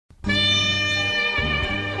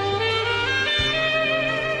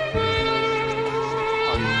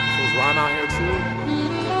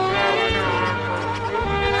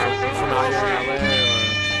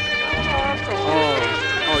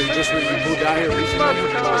just when you moved out here recently? No,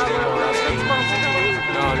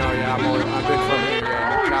 yeah, I've been from here,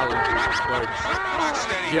 Cali.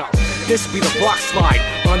 Yo, this be the block slide.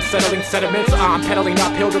 Unsettling sediments, I'm pedaling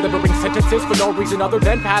uphill, delivering sentences for no reason other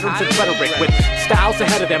than patterns and rhetoric. With styles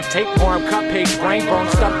ahead of them, tapeworm, cut page, brain burn,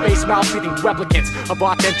 stuffed face, mouth feeding replicants of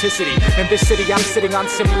authenticity. In this city, I'm sitting on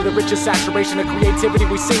simply the richest saturation of creativity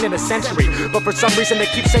we've seen in a century. But for some reason, they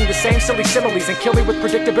keep saying the same silly similes and kill me with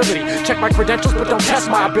predictability. Check my credentials, but don't test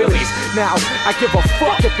my abilities. Now, I give a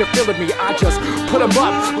fuck if you're feeling me. I just put them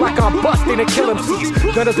up like I'm busting to kill MCs.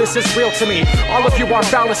 None of this is real to me. All of you are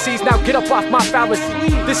fallacies. Now get up off my fallacy.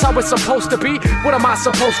 This how it's supposed to be? What am I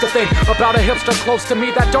supposed to think about a hipster close to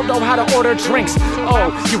me that don't know how to order drinks?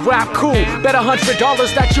 Oh, you rap cool. Bet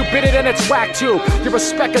 $100 that you bit it and it's whack too. You're a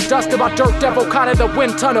speck of dust in my dirt devil caught in the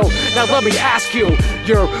wind tunnel. Now let me ask you,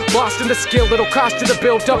 you're lost in the skill, it'll cost you the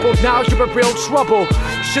bill double. Now you're in real trouble.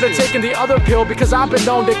 Should've taken the other pill because I've been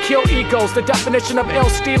known to kill egos. The definition of ill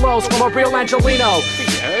stilos from a real Angelino.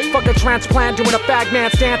 Fuck a transplant doing a fag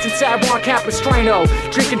man's dance in San Juan Capistrano.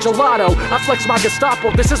 Drinking gelato, I flex my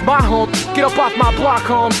Gestapo. This is my home, get up off my block,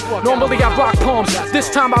 Holmes. Normally I rock poems, this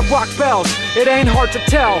time I rock bells. It ain't hard to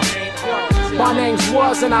tell. My name's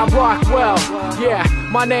Was and I rock well. Yeah,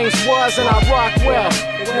 my name's Was and I rock well.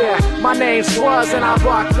 Yeah, my name's Was and I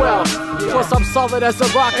rock well. Plus I'm solid as a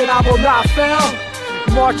rock and I will not fail.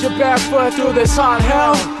 Marching barefoot through this hot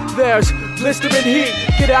hell. There's blistering heat,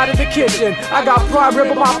 get out of the kitchen. I got prime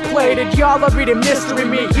rib on my plate and y'all are eating mystery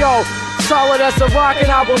meat. Yo, solid as a rock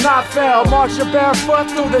and I will not fail. Marching barefoot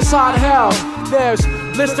through this hot hell. There's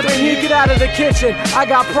blistering heat, get out of the kitchen. I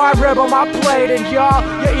got prime rib on my plate and y'all,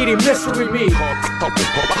 you're eating mystery meat. Caught him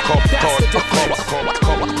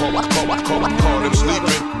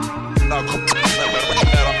sleeping. Caught him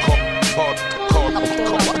sleeping. Sleeping. Caught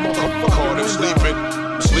him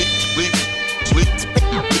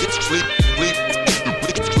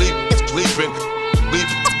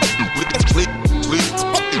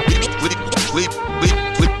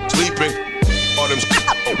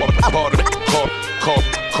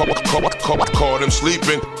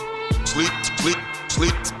sleeping.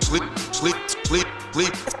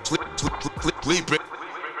 Sleeping.